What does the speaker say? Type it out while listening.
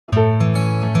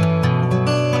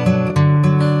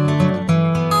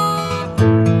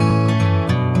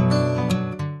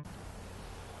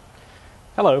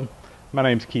Hello, my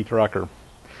name's Keith Rucker.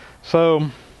 So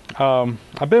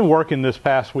I've been working this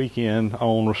past weekend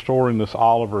on restoring this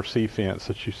Oliver sea fence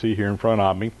that you see here in front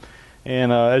of me,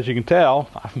 and as you can tell,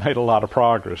 I've made a lot of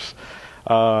progress.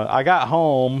 I got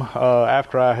home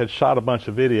after I had shot a bunch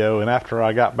of video, and after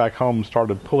I got back home and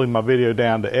started pulling my video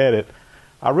down to edit,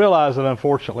 I realized that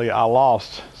unfortunately I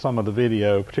lost some of the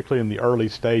video, particularly in the early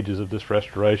stages of this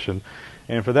restoration.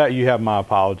 And for that, you have my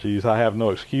apologies. I have no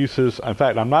excuses. In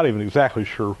fact, I'm not even exactly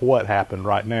sure what happened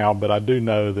right now, but I do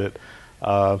know that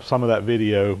some of that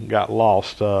video got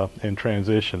lost in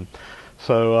transition.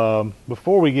 So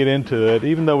before we get into it,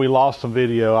 even though we lost some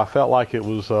video, I felt like it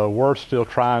was worth still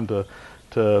trying to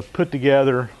put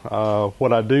together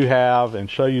what I do have and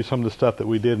show you some of the stuff that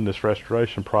we did in this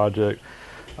restoration project.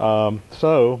 I'm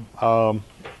going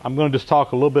to just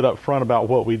talk a little bit up front about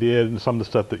what we did and some of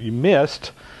the stuff that you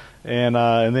missed, and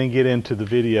then get into the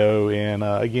video. And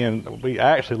again, I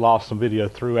actually lost some video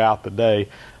throughout the day,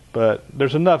 but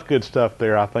there's enough good stuff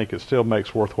there. I think it still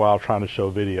makes worthwhile trying to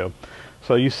show video.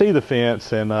 So you see the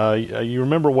fence, and you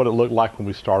remember what it looked like when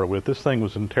we started with. This thing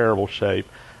was in terrible shape.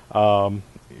 All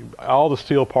the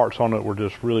steel parts on it were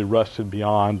just really rusted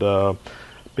beyond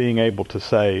being able to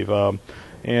save.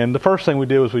 And the first thing we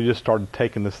did was we just started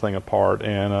taking this thing apart,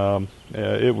 and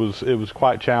it was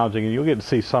quite challenging, and you'll get to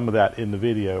see some of that in the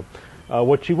video.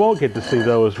 What you won't get to see,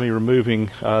 though, is me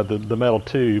removing the metal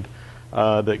tube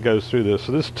that goes through this.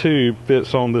 So this tube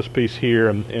fits on this piece here,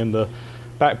 and the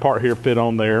back part here fit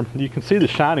on there. You can see the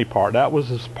shiny part. That was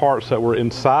the parts that were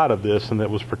inside of this and that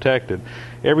was protected.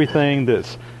 Everything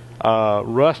that's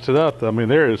rusted up, I mean,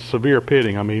 there is severe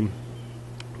pitting. I mean,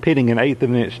 pitting an 1/8 of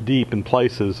an inch deep in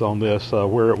places on this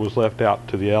where it was left out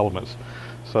to the elements.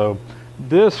 So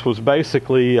this was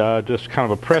basically just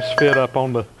kind of a press fit up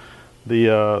on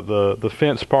the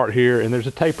fence part here, and there's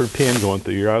a tapered pin going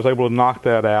through here. I was able to knock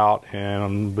that out,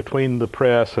 and between the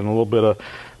press and a little bit of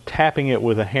tapping it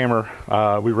with a hammer,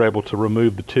 we were able to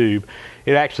remove the tube.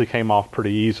 It actually came off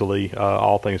pretty easily,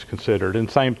 all things considered. And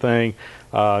same thing,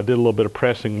 did a little bit of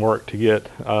pressing work to get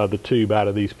the tube out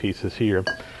of these pieces here.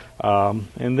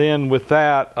 And then with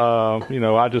that,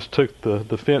 I just took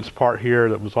the fence part here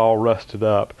that was all rusted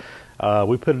up.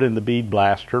 We put it in the bead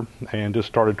blaster and just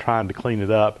started trying to clean it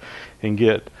up and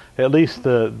get at least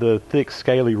the thick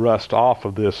scaly rust off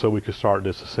of this so we could start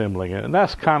disassembling it. And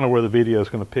that's kind of where the video is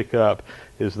going to pick up,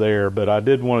 is there. But I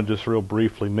did want to just real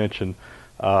briefly mention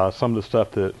some of the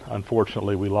stuff that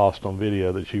unfortunately we lost on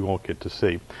video that you won't get to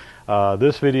see.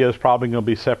 This video is probably going to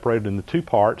be separated into two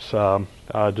parts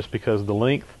just because of the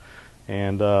length.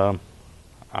 And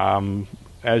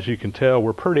as you can tell,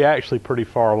 we're actually pretty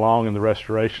far along in the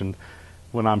restoration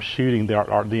when I'm shooting the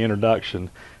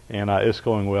introduction, and it's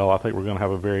going well. I think we're going to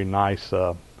have a very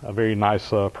nice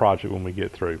project when we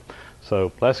get through.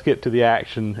 So let's get to the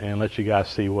action and let you guys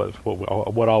see what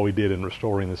all we did in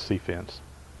restoring this sea fence.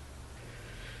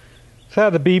 So I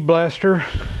had the bead blaster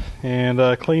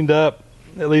and cleaned up,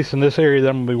 at least in this area that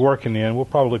I'm going to be working in. We'll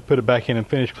probably put it back in and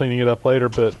finish cleaning it up later,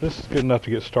 but this is good enough to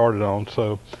get started on.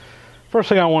 So first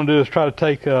thing I want to do is try to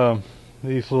take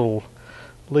these little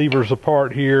levers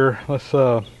apart here. Let's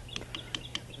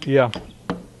yeah,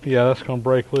 that's going to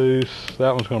break loose.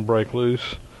 That one's going to break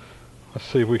loose. Let's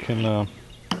see if we can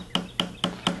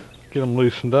get them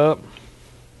loosened up.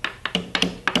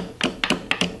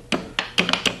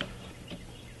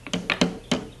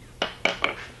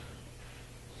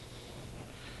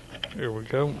 There we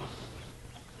go.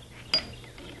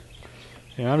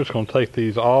 And I'm just going to take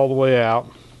these all the way out.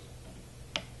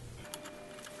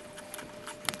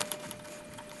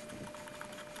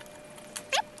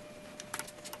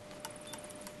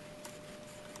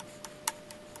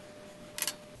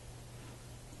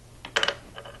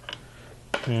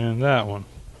 And that one.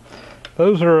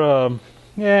 Those are,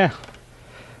 yeah,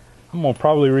 I'm going to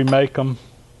probably remake them.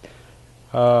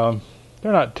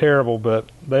 They're not terrible,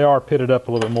 but they are pitted up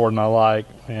a little bit more than I like.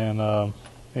 And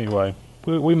anyway,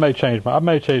 we may change I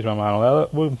may change my mind on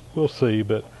that. We'll see,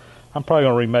 but I'm probably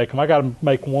going to remake them. I got to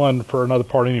make one for another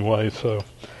part anyway, so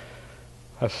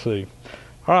let's see.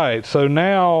 All right, so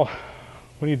now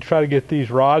we need to try to get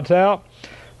these rods out.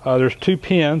 There's 2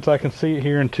 pins. I can see it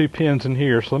here and 2 pins in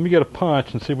here. So let me get a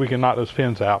punch and see if we can knock those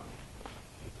pins out.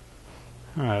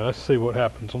 All right, let's see what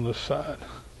happens on this side.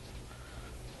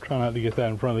 Try not to get that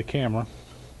in front of the camera.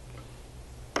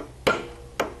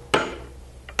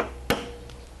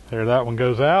 There, that one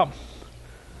goes out.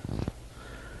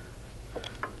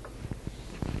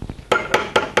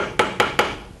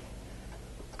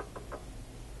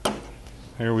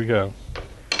 There we go.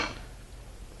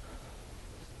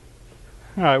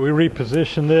 All right, we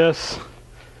reposition this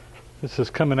This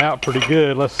is coming out pretty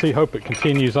good. Let's see, hope it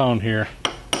continues on here.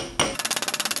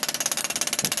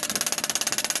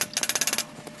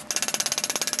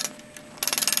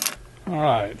 All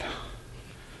right.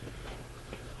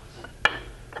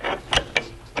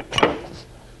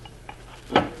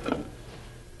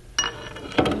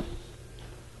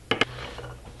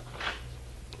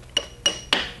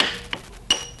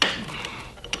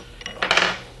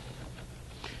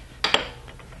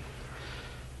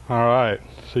 All right,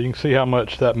 so you can see how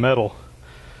much that metal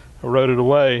eroded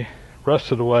away,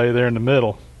 rusted away there in the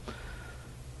middle.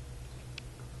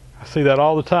 I see that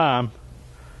all the time.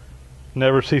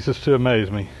 Never ceases to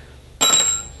amaze me.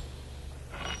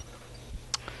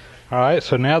 All right,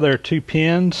 so now there are 2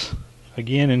 pins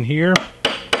again in here.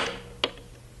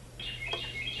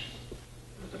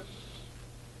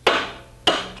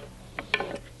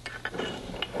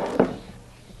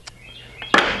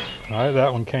 All right,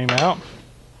 that one came out.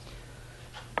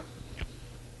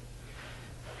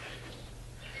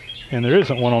 And there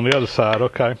isn't one on the other side,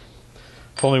 okay.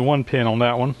 Only 1 pin on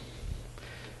that one.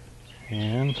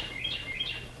 And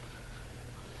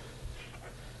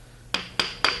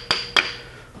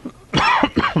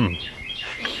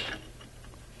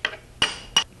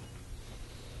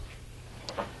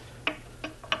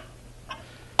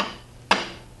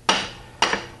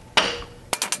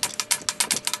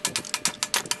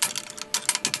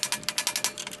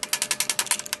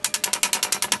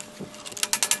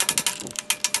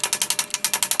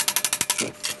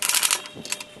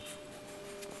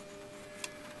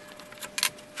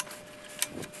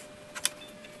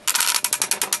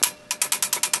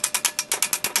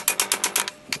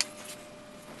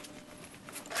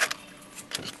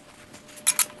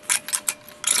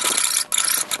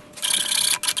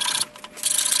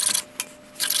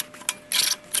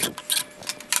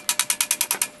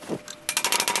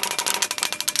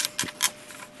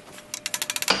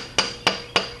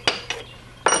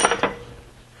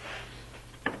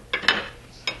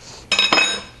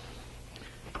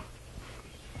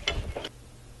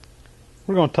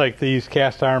we're going to take these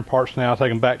cast iron parts now,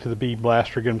 take them back to the bead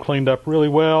blaster, get them cleaned up really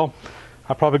well.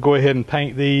 I'll probably go ahead and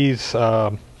paint these.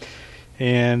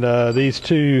 These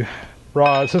 2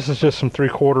 rods, this is just some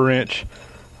 3/4 inch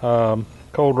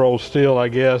cold rolled steel, I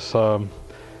guess. I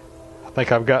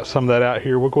think I've got some of that out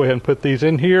here. We'll go ahead and put these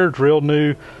in here, drill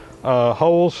new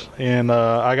holes, and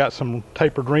I got some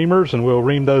tapered reamers, and we'll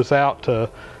ream those out to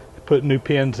put new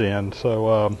pins in.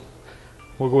 So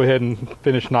we'll go ahead and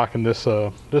finish knocking this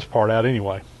this part out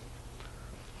anyway.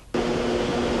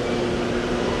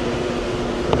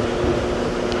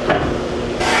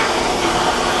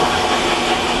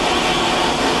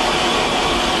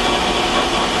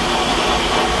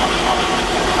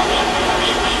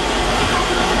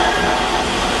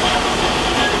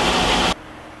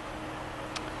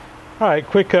 All right,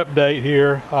 quick update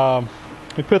here.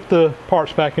 We put the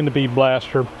parts back in the bead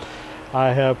blaster. I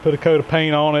have put a coat of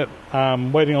paint on it.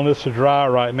 I'm waiting on this to dry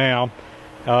right now.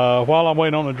 While I'm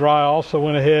waiting on it to dry, I also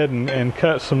went ahead and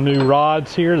cut some new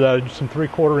rods here. That are some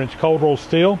 3/4 inch cold roll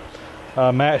steel,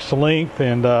 matched the length,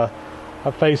 and I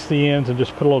faced the ends and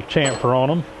just put a little chamfer on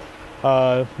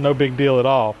them. No big deal at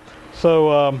all. So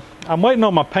I'm waiting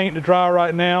on my paint to dry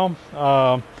right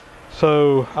now.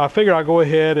 So I figure I'll go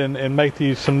ahead and make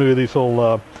some new of these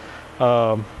little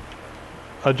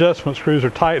adjustment screws or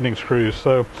tightening screws.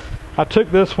 So I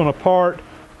took this one apart,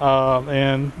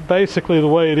 and basically the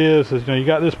way it is you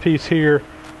got this piece here.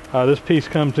 This piece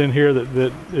comes in here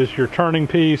that is your turning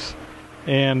piece,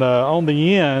 and on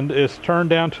the end it's turned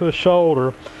down to a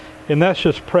shoulder, and that's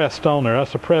just pressed on there.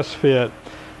 That's a press fit,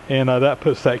 and that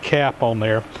puts that cap on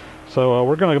there. So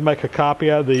we're going to make a copy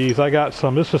out of these. I got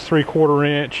some. This is 3/4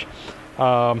 inch.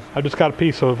 I just got a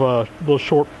piece of little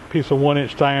short piece of 1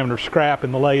 inch diameter scrap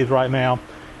in the lathe right now,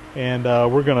 and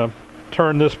we're going to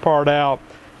turn this part out,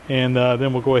 and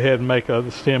then we'll go ahead and make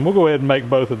the stem. We'll go ahead and make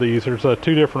both of these. There's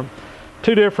two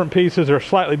different pieces. They're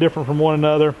slightly different from one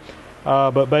another,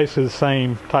 but basically the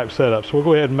same type setup. So we'll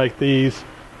go ahead and make these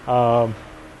to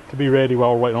be ready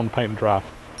while we're waiting on the paint to dry.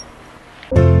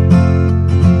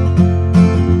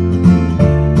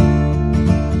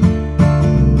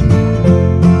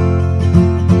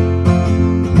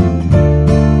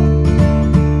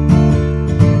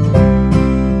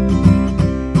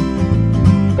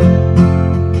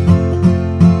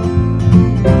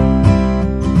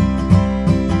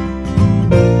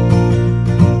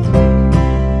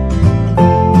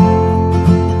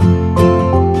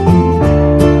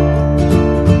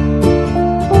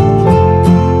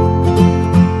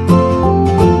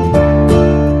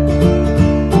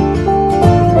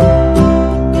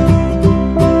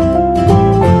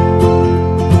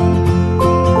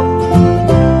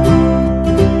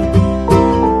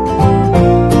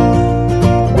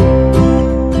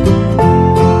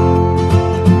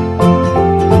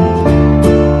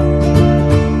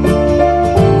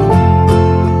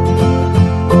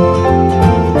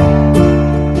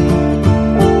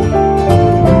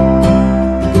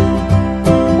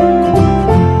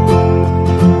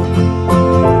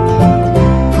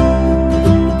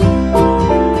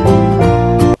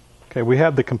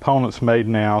 have the components made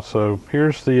now. So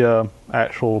here's the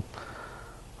actual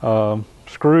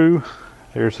screw.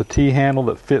 There's a T-handle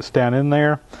that fits down in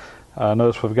there.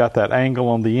 Notice we've got that angle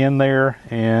on the end there,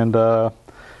 and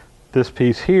this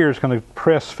piece here is going to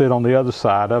press fit on the other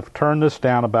side. I've turned this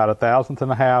down about 1/1000th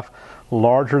and a half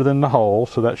larger than the hole,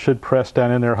 so that should press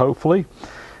down in there hopefully.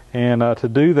 And to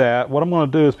do that, what I'm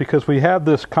going to do is, because we have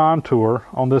this contour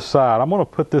on this side, I'm going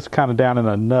to put this kind of down in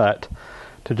a nut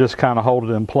to just kind of hold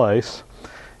it in place.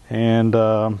 And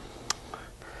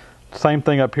same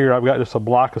thing up here. I've got just a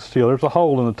block of steel. There's a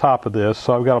hole in the top of this,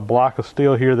 so I've got a block of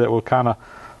steel here that will kind of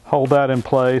hold that in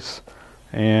place.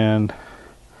 And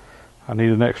I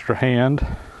need an extra hand,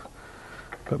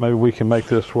 but maybe we can make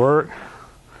this work.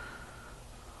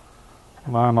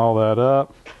 Line all that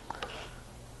up.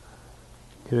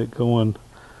 Get it going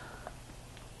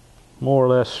more or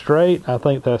less straight. I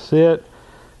think that's it.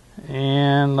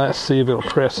 And let's see if it'll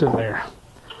press in there.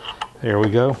 There we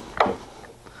go.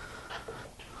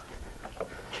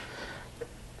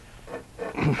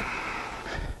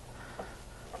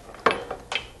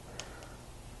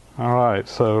 All right,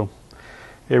 so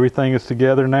everything is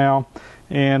together now.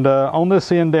 And on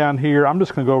this end down here, I'm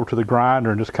just going to go over to the grinder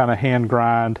and just kind of hand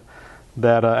grind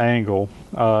that angle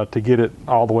to get it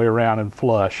all the way around and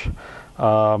flush.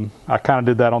 I kind of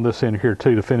did that on this end here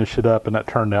too to finish it up, and that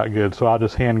turned out good. So I'll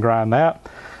just hand grind that,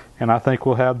 and I think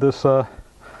we'll have this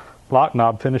lock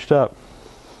knob finished up.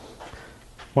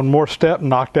 One more step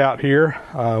knocked out here.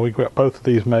 We got both of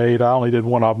these made. I only did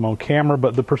one of them on camera,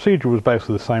 but the procedure was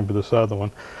basically the same for this other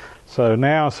one. So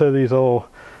now, instead of these old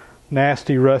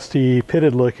nasty, rusty,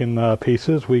 pitted looking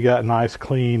pieces, we got nice,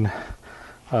 clean,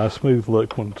 smooth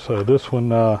look one. So this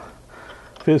one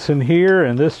fits in here,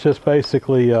 and this just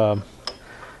basically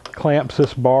clamps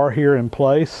this bar here in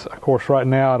place. Of course, right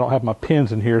now I don't have my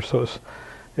pins in here, so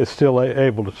it's still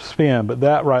able to spin, but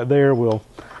that right there will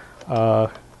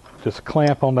just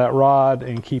clamp on that rod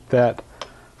and keep that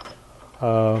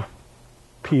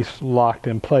piece locked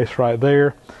in place right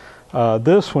there.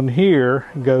 This one here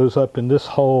goes up in this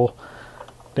hole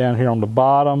down here on the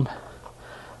bottom.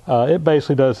 It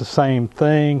basically does the same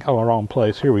thing. Oh, wrong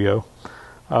place. Here we go.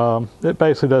 It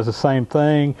basically does the same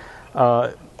thing,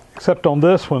 except on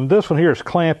this one. This one here is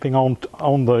clamping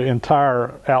on the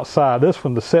entire outside. This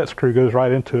one, the set screw goes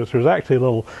right into it. So there's actually a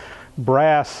little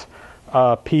brass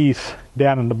piece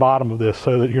down in the bottom of this,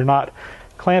 so that you're not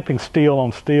clamping steel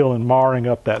on steel and marring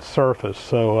up that surface.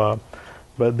 So,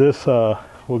 but this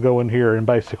will go in here and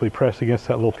basically press against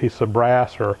that little piece of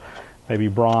brass, or maybe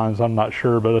bronze, I'm not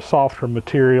sure, but a softer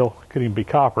material, could even be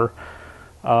copper.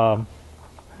 But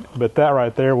that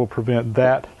right there will prevent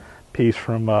that piece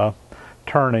from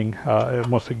turning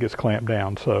once it gets clamped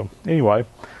down. So anyway,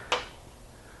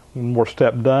 one more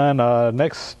step done.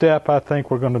 Next step, I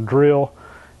think we're going to drill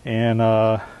and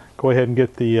go ahead and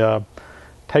get the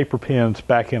taper pins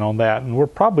back in on that. And we're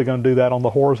probably going to do that on the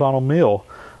horizontal mill,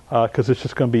 because it's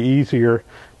just going to be easier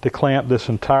to clamp this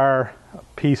entire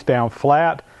piece down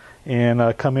flat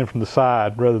and come in from the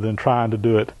side, rather than trying to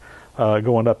do it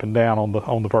going up and down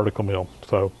on the vertical mill.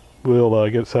 So we'll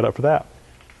get it set up for that.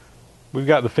 We've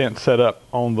got the fence set up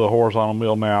on the horizontal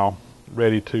mill now,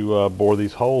 ready to bore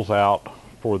these holes out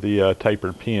for the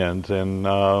tapered pins. And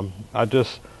I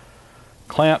just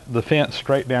clamp the fence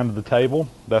straight down to the table.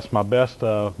 That's my best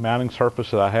mounting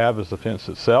surface that I have, is the fence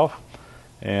itself.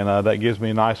 And that gives me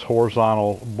a nice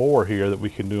horizontal bore here that we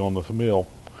can do on the mill.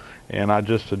 And I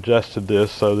just adjusted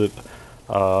this so that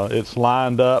it's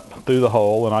lined up through the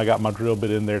hole, and I got my drill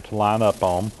bit in there to line up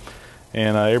on.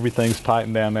 And everything's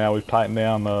tightened down now. We've tightened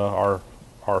down our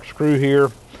screw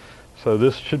here. So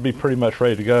this should be pretty much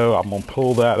ready to go. I'm going to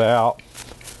pull that out,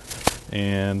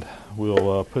 and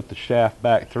we'll put the shaft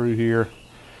back through here.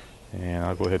 And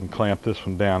I'll go ahead and clamp this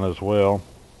one down as well.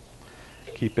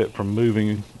 Keep it from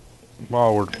moving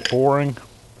while we're boring.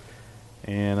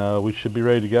 And we should be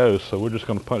ready to go. So we're just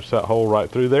going to punch that hole right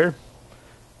through there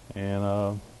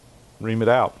and ream it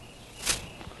out.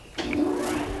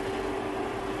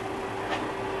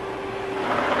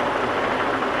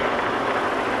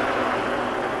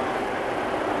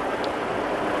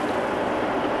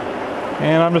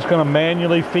 And I'm just going to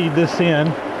manually feed this in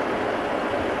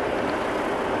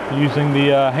using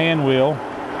the hand wheel.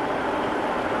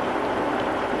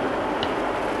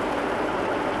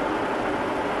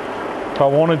 If I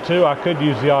wanted to, I could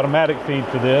use the automatic feed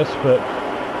for this, but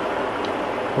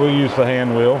we'll use the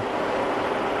hand wheel.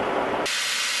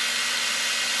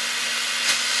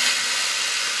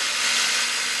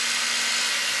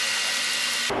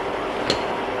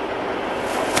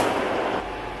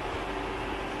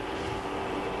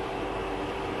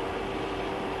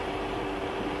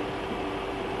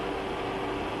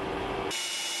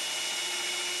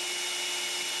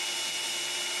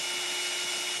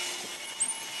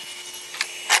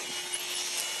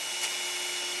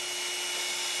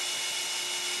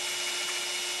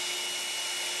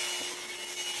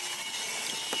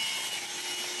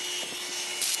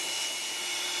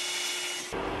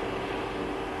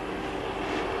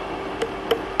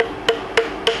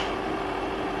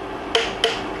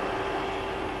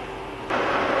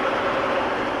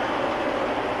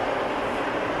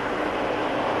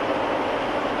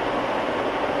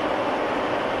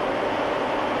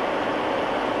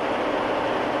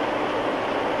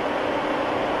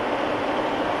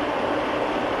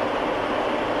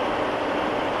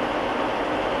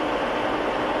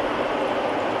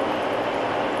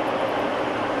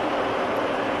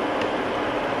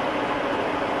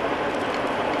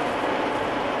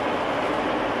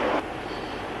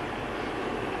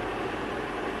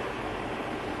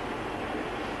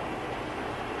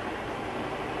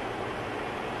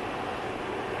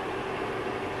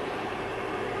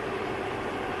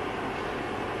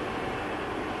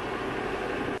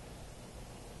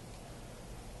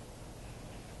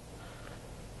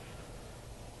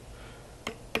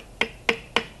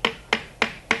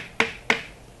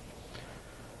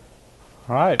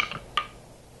 Alright,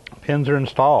 pins are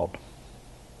installed.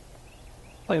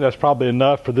 I think that's probably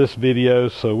enough for this video,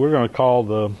 so we're going to call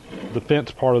the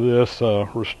fence part of this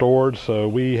restored. So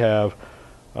we have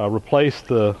replaced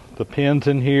the pins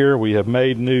in here. We have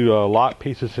made new lock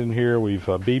pieces in here. We've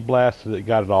bead blasted it,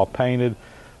 got it all painted.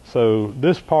 So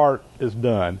this part is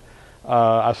done.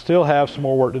 I still have some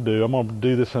more work to do. I'm going to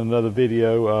do this in another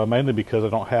video, mainly because I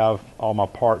don't have all my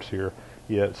parts here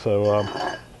yet. So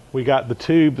we got the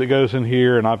tube that goes in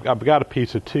here, and I've got a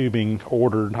piece of tubing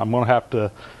ordered. I'm going to have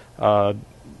to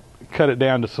cut it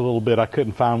down just a little bit. I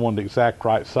couldn't find one the exact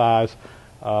right size,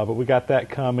 but we got that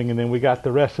coming, and then we got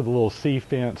the rest of the little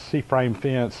C-frame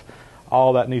fence.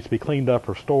 All that needs to be cleaned up,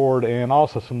 restored, and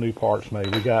also some new parts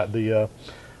made. We got the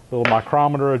little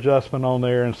micrometer adjustment on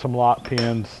there and some lock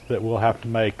pins that we'll have to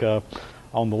make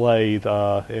on the lathe,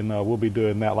 and we'll be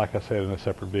doing that, like I said, in a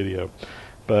separate video.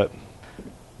 But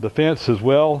the fence is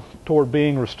well toward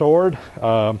being restored.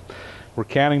 We're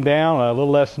counting down a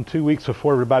little less than 2 weeks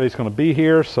before everybody's going to be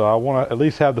here, so I want to at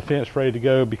least have the fence ready to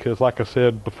go, because like I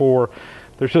said before,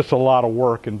 there's just a lot of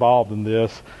work involved in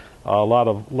this, a lot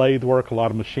of lathe work, a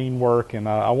lot of machine work, and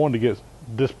I wanted to get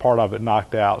this part of it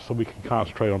knocked out so we can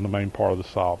concentrate on the main part of the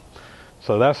saw.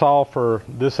 So that's all for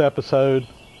this episode.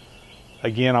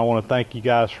 Again, I want to thank you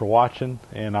guys for watching,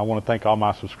 and I want to thank all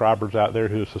my subscribers out there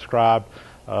who have subscribed.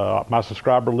 My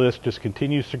subscriber list just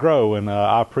continues to grow, and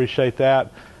I appreciate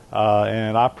that.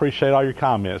 And I appreciate all your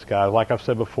comments, guys. Like I've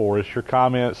said before, it's your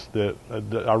comments that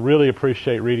I really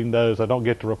appreciate reading those. I don't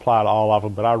get to reply to all of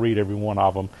them, but I read every one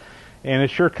of them. And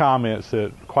it's your comments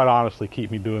that, quite honestly,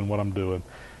 keep me doing what I'm doing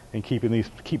and keep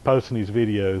posting these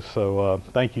videos. So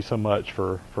thank you so much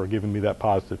for giving me that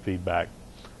positive feedback.